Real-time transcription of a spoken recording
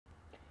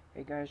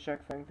Hey guys,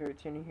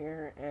 SharkFang13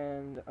 here,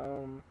 and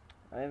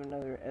I have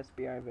another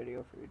SBI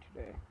video for you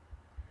today.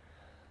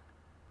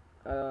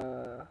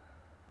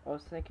 I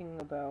was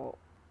thinking about,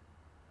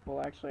 well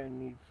actually I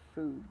need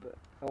food, but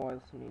I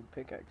also need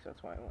pickaxe,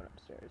 that's why I went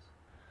upstairs.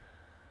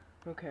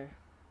 Okay,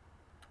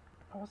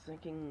 I was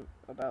thinking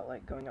about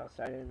like going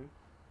outside and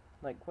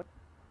like what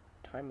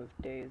time of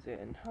day is it,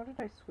 and how did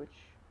I switch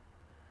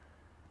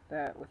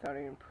that without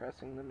even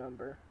pressing the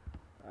number?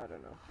 I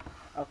don't know.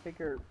 I'll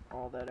figure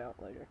all that out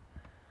later.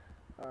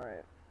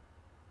 Alright,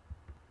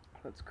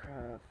 let's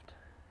craft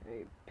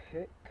a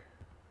pick.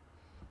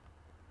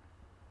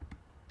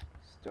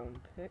 Stone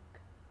pick,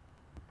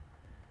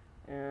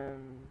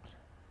 and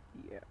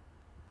yeah.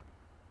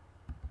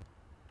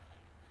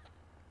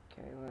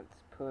 Okay,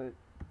 let's put.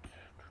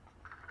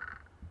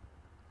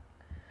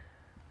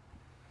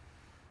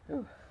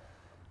 Ooh,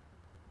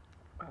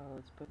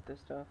 let's put this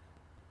stuff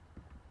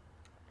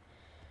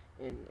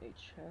in a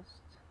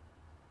chest.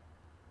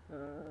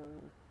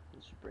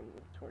 Let's bring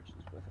the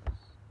torches with us.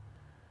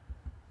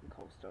 And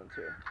cobblestone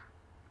too.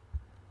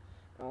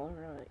 All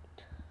right.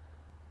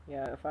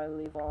 Yeah, if I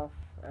leave off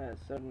at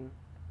certain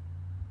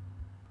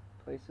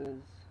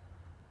places,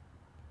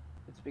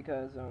 it's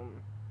because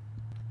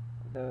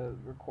the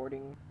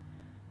recording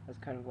has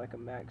kind of like a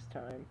max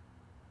time.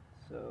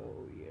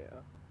 So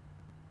yeah.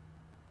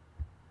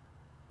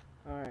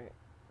 Alright,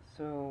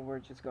 so we're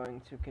just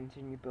going to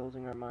continue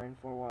building our mine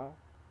for a while.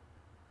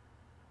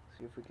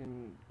 See if we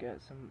can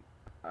get some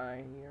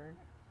iron.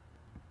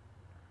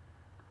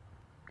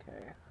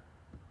 Okay.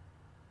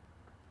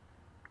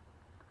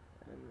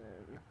 And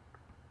then,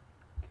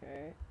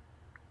 okay.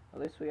 At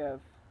least we have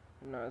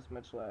not as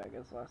much lag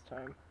as last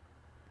time.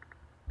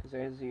 Because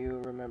as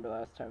you remember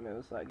last time, it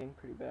was lagging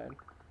pretty bad.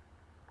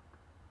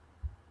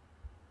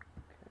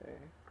 Okay.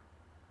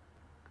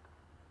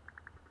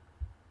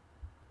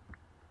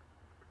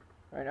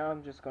 Right now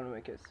I'm just going to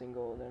make it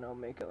single, then I'll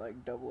make it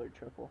like double or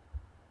triple.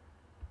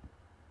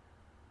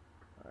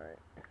 Alright.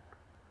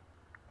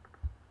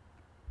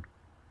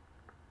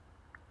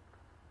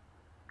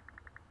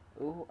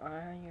 Ooh,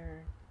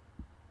 iron.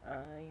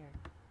 Iron.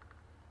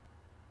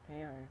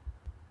 Hey, iron.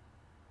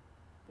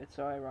 It's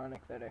so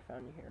ironic that I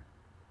found you here.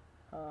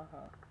 Ha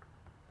ha.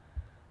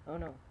 Oh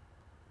no.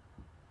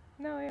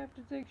 Now I have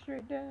to dig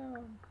straight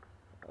down.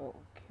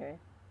 Okay.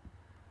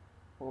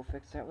 We'll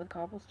fix that with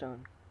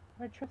cobblestone.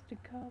 I trusted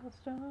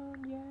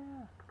cobblestone,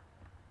 yeah.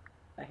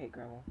 I hate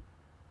gravel.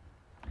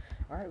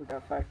 Alright, we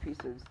got 5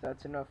 pieces.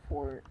 That's enough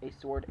for a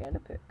sword and a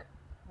pick.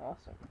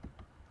 Awesome.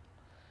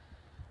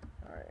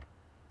 Alright.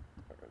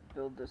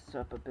 Build this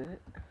up a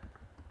bit.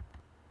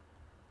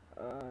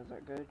 Is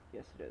that good?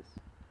 Yes, it is.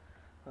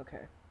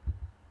 Okay.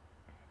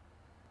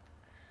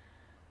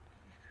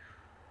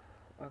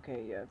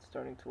 Okay, yeah, it's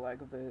starting to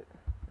lag a bit.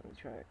 Let me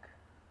check.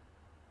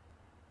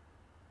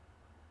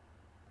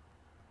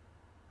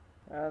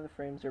 The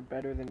frames are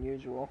better than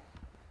usual.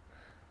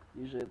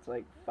 Usually it's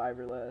like 5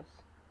 or less.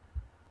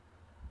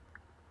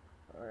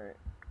 Alright.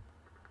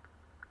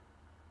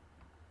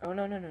 Oh,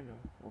 no, no, no,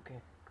 no.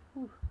 Okay.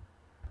 Whew.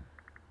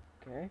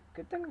 Okay,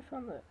 good thing we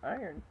found the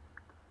iron.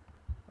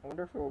 I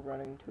wonder if we'll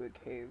run into a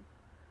cave.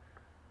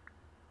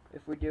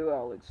 If we do,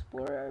 I'll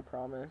explore it, I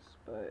promise,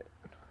 but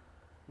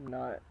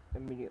not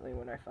immediately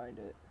when I find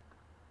it.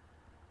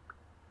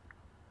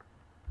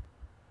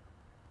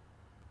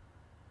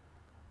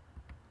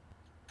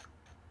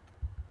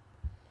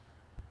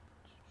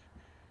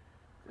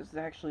 This is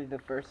actually the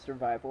first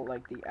survival,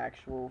 like the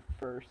actual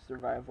first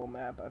survival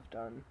map I've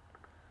done.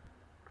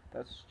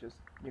 That's just,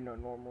 you know,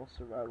 normal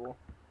survival.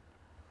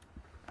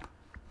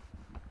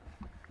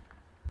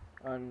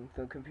 On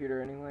the computer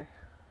anyway.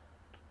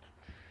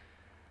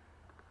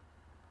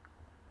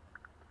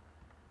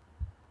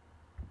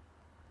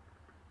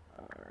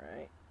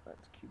 Alright,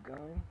 let's keep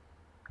going.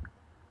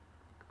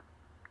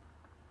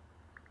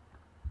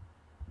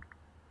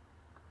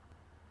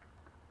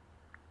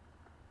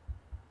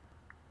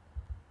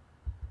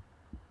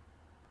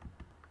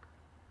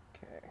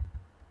 Okay.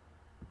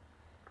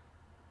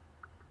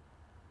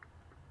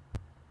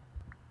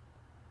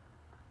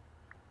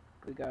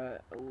 We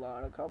got a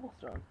lot of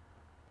cobblestone.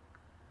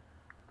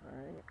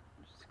 Alright,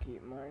 just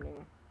keep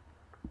mining.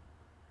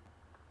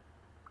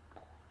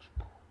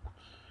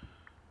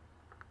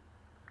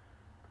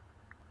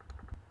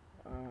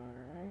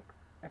 Alright.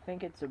 I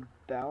think it's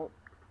about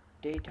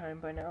daytime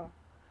by now.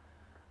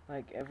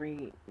 Like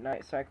every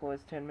night cycle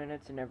is 10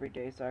 minutes and every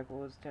day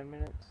cycle is 10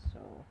 minutes, so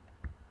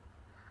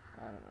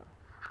I don't know.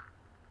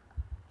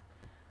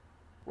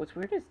 What's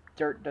weird is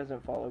dirt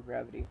doesn't follow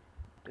gravity.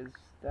 Does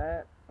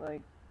that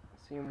like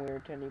seem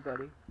weird to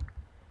anybody?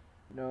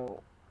 You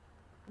know,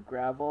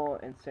 gravel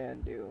and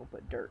sand do,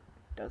 but dirt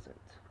doesn't.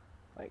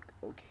 Like,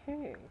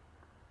 okay.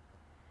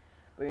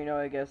 But you know,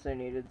 I guess I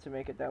needed to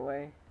make it that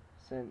way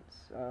since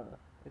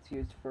it's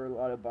used for a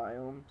lot of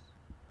biomes.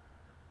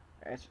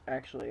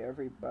 Actually,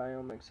 every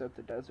biome except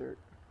the desert.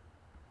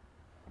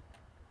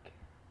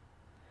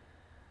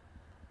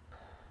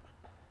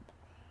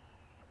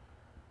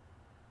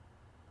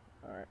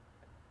 Alright.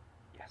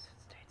 Yes,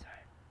 it's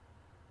daytime.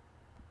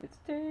 It's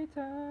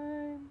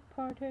daytime,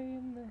 party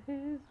in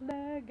his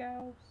leg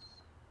house.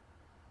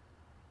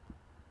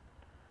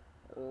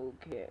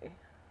 Okay.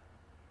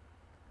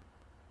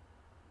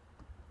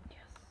 Yes,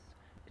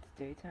 it's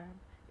daytime.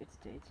 It's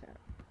daytime.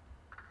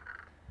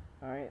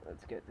 Alright,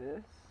 let's get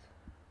this.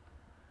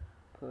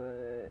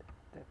 Put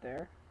that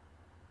there.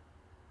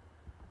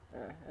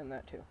 And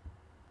that too.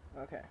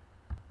 Okay.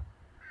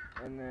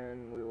 And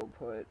then we will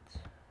put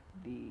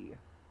the...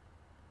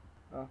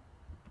 Oh.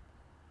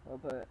 We'll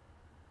put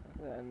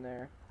that in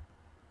there.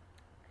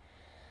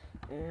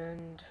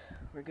 And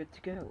we're good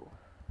to go.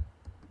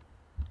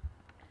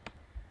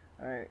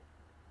 Alright.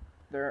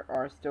 There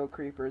are still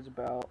creepers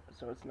about,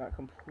 so it's not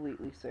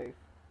completely safe.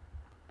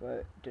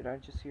 But did I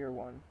just hear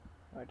one?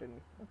 I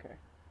didn't. Okay.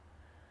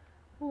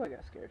 Oh, I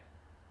got scared.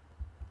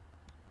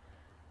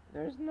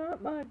 There's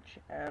not much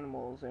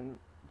animals in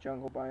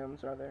jungle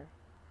biomes, are there?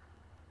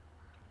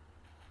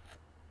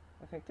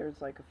 I think there's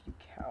like a few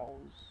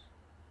cows.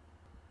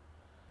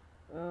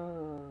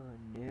 Oh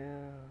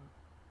no.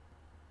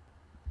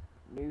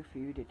 No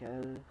food at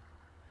all.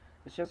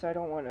 It's just I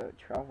don't want to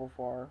travel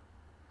far,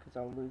 because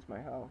I'll lose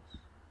my house.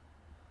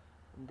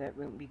 And that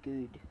won't be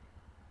good.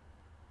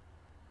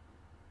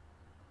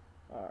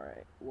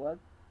 Alright, what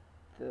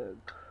the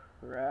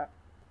crap?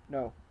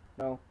 No,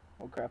 no.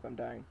 Oh crap, I'm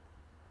dying.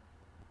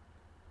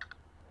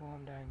 Oh,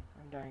 I'm dying.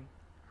 I'm dying.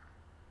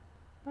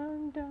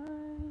 I'm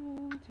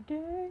dying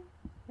today,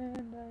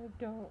 and I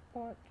don't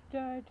want to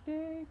die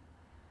today,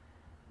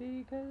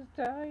 because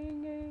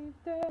dying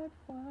ain't that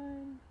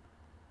fun.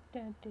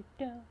 Dun, dun,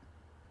 dun.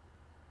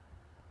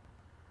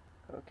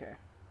 Okay.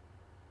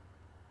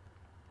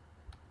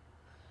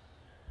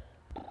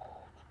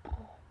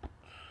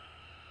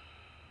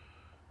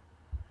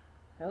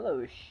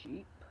 Hello,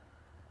 sheep.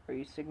 Are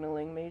you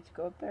signaling me to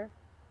go up there?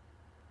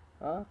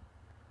 Huh?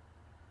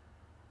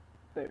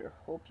 Better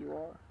hope you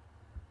are.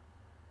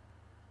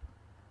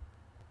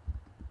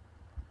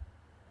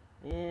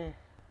 Eh.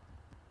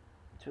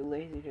 Too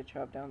lazy to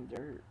chop down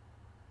dirt.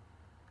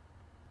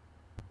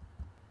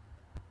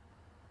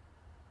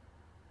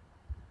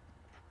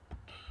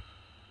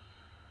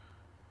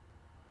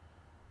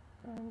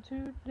 I'm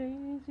too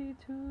lazy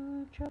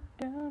to chop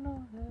down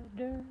all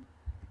the dirt.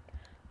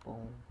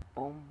 Boom,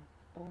 boom,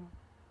 boom.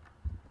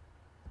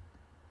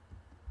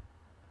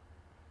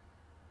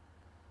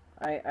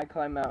 I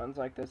climb mountains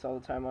like this all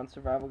the time on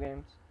survival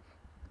games.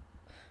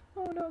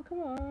 Oh no, come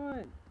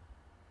on.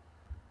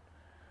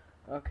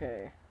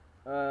 Okay.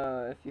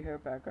 If you hear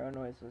background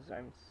noises,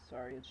 I'm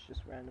sorry, it's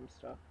just random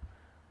stuff.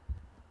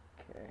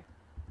 Okay.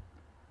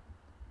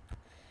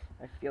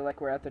 I feel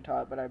like we're at the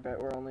top, but I bet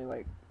we're only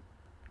like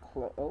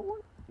oh,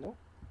 nope,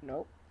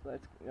 nope.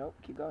 Nope,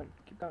 keep going,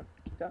 keep going,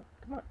 keep going,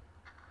 come on.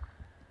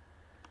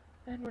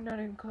 And we're not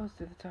even close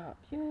to the top.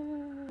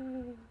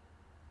 Yay!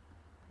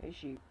 Hey,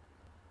 sheep.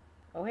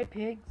 Oh, hey,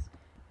 pigs.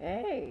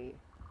 Hey!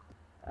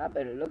 I've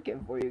been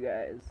looking for you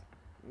guys.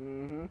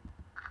 Mm-hmm.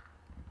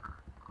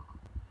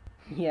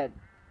 Yeah,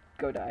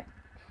 go die.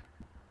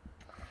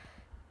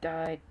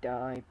 Die,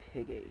 die,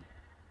 piggy.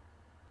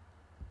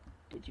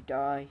 Did you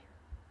die?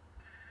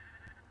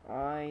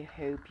 I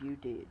hope you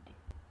did.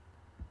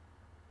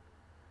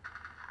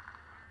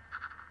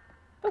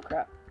 Oh,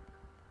 crap.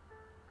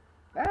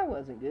 That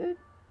wasn't good.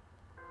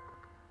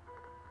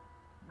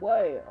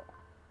 Well.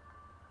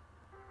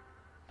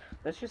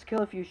 Let's just kill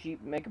a few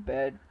sheep, make a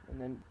bed,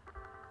 and then,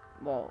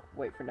 well,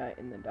 wait for night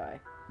and then die.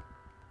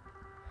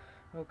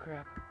 Oh,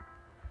 crap.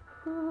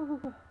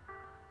 Whew.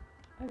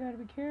 I gotta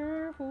be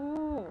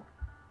careful.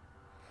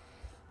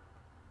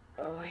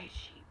 Oh, hey,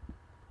 sheep.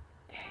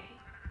 Hey.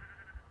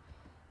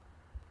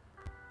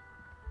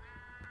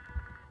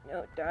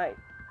 No, die.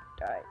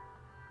 Die.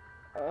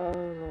 Oh,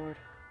 Lord.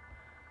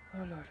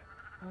 Oh, Lord.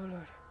 Oh,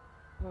 Lord.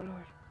 Oh,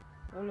 Lord.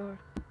 Oh, Lord.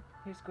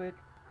 Hey, squid.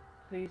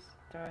 Please,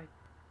 die.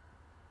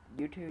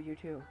 You too, you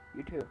too.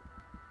 You too.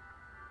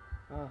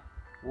 Oh,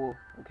 whoa.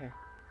 Okay.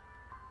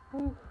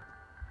 Whew.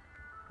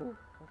 Whew.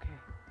 Okay.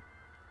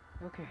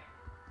 Okay.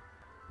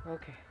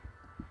 Okay.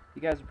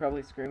 You guys are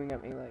probably screaming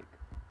at me like,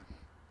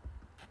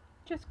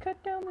 just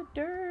cut down the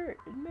dirt.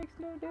 It makes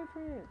no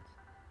difference.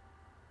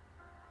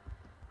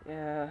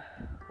 Yeah,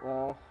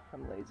 well,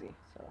 I'm lazy,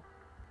 so.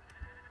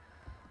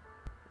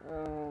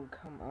 Oh,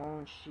 come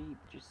on, sheep.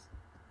 Just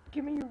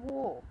give me your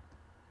wool.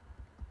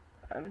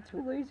 I'm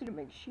too lazy to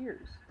make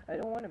shears. I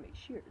don't want to make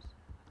shears.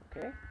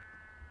 Okay?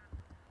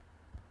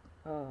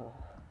 Oh.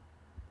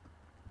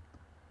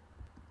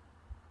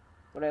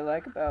 What I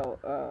like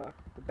about,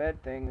 the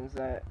bed thing is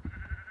that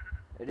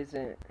it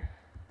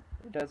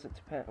doesn't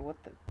depend. What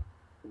the?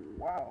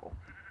 Wow.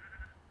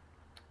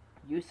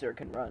 You, sir,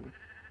 can run.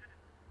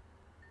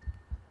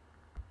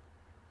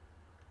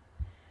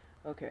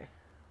 Okay.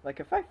 Like,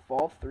 if I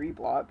fall 3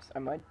 blocks, I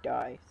might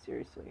die.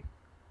 Seriously.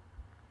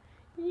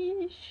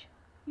 Yeesh.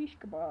 Yeesh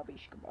kebab,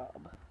 yeesh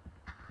kebab.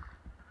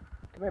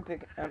 Come here,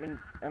 pig.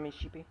 I mean,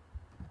 sheepy.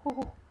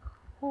 Oh,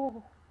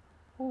 oh,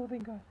 oh,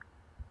 thank God.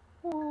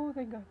 Oh,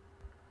 thank God.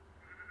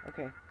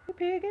 Okay. Hey,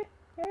 piggy.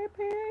 Hey,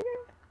 piggy.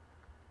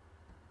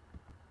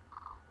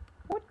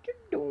 What you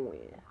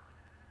doing?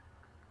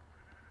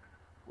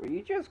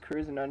 you just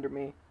cruising under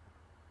me?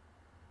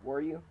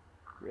 Were you?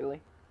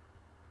 Really?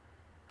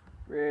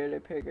 Really,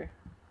 Pigger?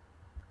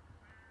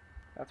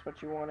 That's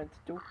what you wanted to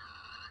do?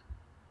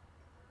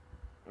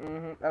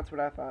 That's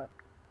what I thought.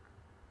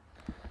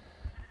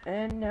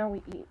 And now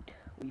we eat.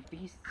 We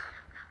feast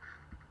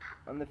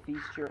on the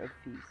feaster of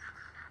feasts.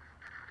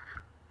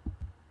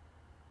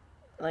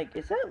 Like,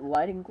 is that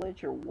lighting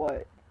glitch or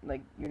what?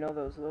 Like, you know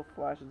those little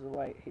flashes of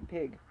light. Hey,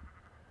 pig,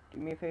 do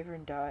me a favor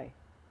and die.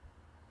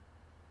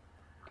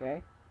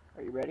 Okay?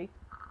 Are you ready?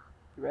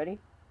 You ready?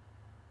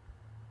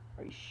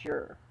 Are you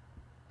sure?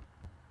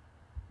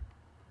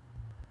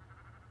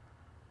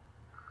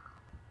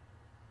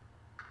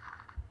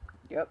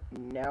 Yep,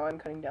 now I'm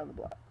cutting down the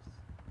blocks.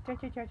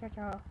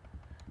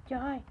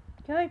 Die!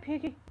 Die,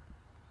 piggy!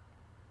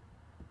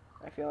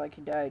 I feel like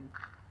he died.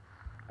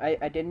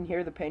 I didn't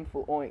hear the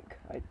painful oink.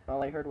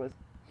 All I heard was...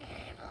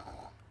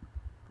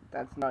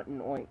 That's not an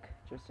oink,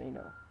 just so you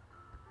know.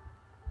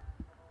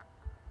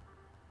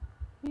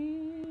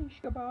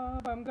 Yeesh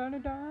kebab, I'm gonna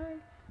die.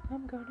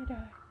 I'm gonna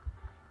die.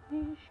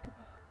 Yeesh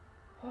kebab.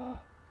 Oh.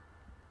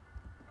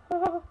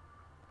 Oh.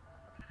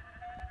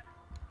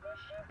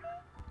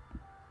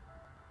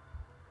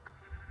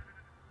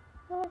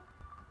 Oh.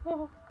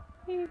 Oh.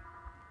 He.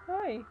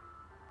 Hi.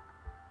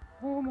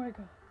 Oh my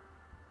god.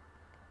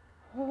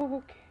 Oh,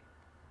 okay.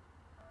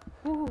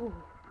 Ooh.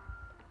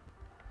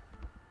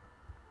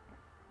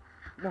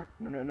 No,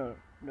 no, no, no,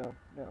 no,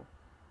 no.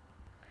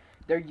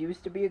 There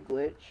used to be a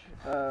glitch,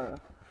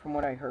 from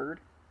what I heard,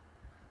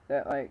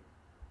 that, like,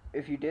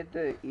 if you did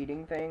the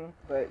eating thing,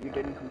 but you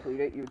didn't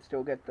complete it, you would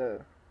still get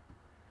the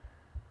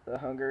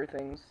hunger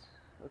things.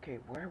 Okay,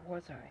 where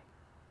was I?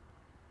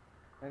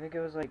 I think it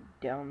was, like,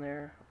 down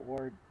there,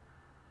 or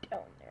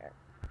down there.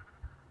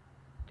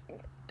 Dang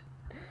it.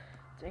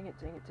 Dang it,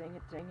 dang it, dang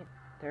it, dang it.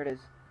 There it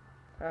is.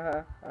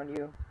 Haha, on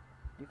you.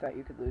 You thought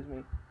you could lose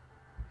me.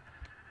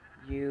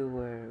 You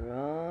were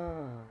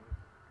wrong.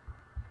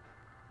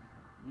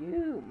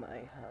 You, my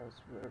house,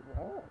 were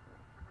wrong.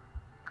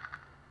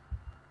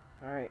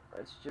 Alright,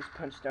 let's just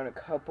punch down a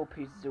couple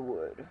pieces of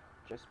wood,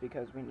 just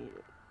because we need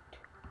it.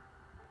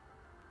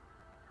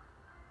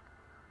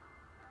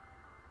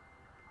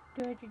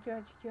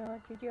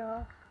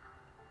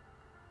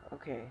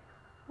 Okay.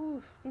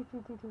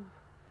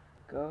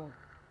 Go.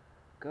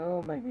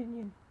 Go, my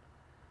minion.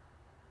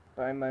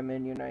 By my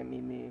minion, I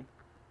mean me.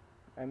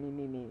 I mean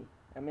me.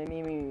 I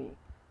mean me.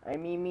 I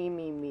mean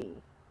me.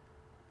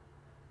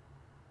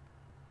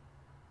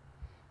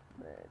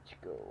 Let's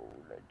go.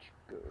 Let's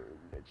go.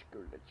 Let's go.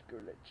 Let's go.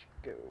 Let's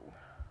go.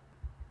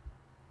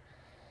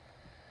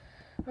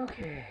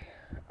 Okay.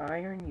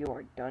 Iron, you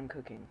are done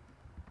cooking.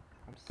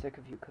 I'm sick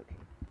of you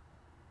cooking.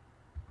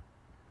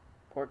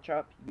 Pork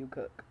chop, you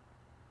cook.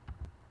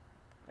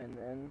 And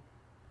then...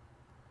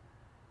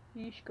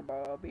 Ish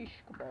kebab,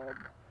 ish kebab.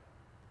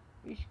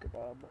 Ish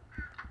kebab.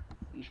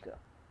 Ishka.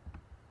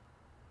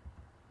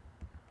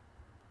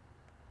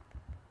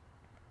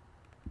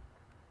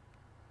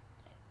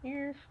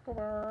 Ish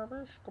kebab,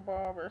 ish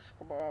kebab, ish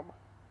kebab.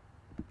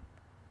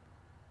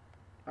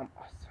 I'm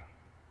awesome.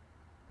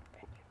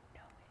 And you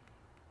know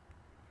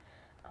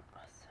it. I'm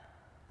awesome.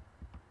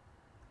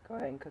 Go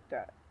ahead and cook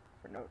that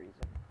for no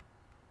reason.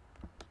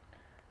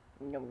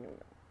 Yum yum yum.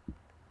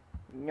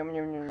 Yum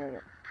yum yum yum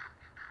yum.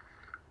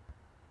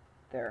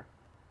 There.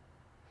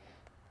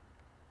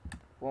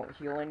 Won't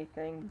heal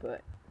anything,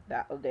 but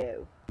that'll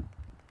do.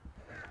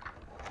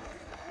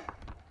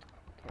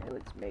 Okay,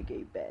 let's make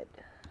a bed.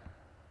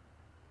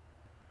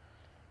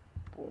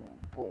 Boom,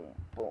 boom,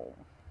 boom.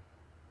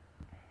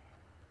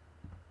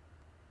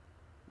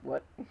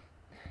 What?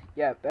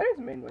 Yeah, bed is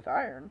made with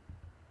iron.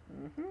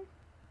 Boom,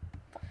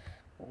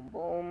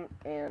 boom,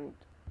 and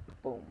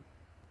boom.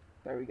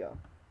 There we go.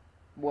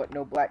 What,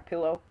 no black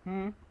pillow?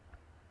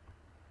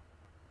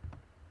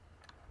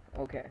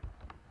 Okay.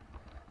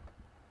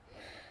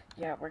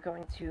 Yeah, we're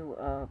going to,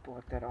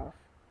 block that off.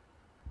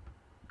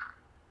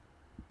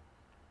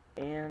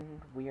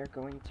 And we are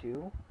going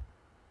to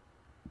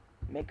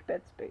make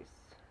bed space.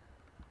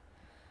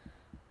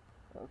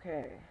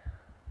 Okay.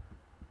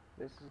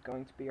 This is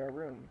going to be our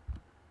room.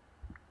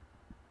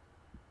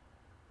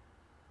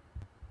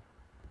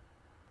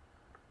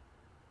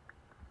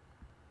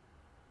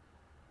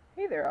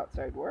 Hey there,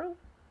 outside world.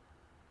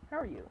 How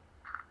are you?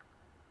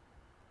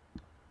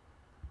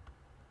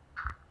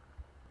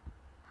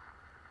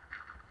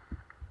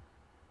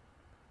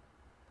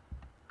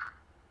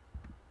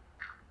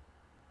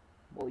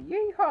 Well,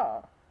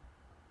 yeehaw!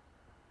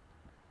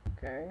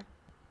 Okay.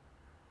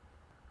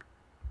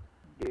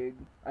 Dig.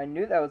 I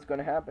knew that was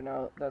gonna happen.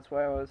 That's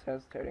why I was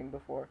hesitating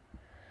before.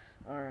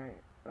 Alright,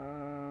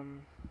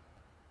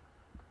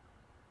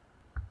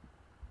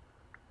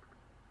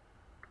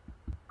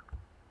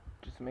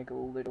 just make a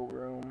little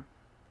room.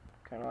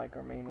 Kinda like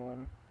our main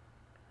one.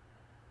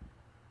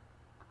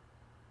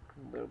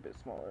 A little bit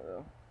smaller,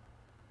 though.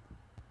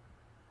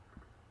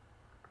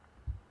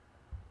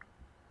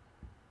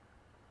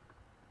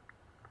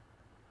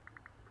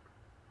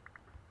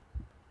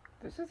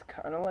 This is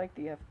kinda like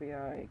the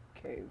FBI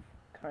cave.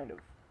 Kind of.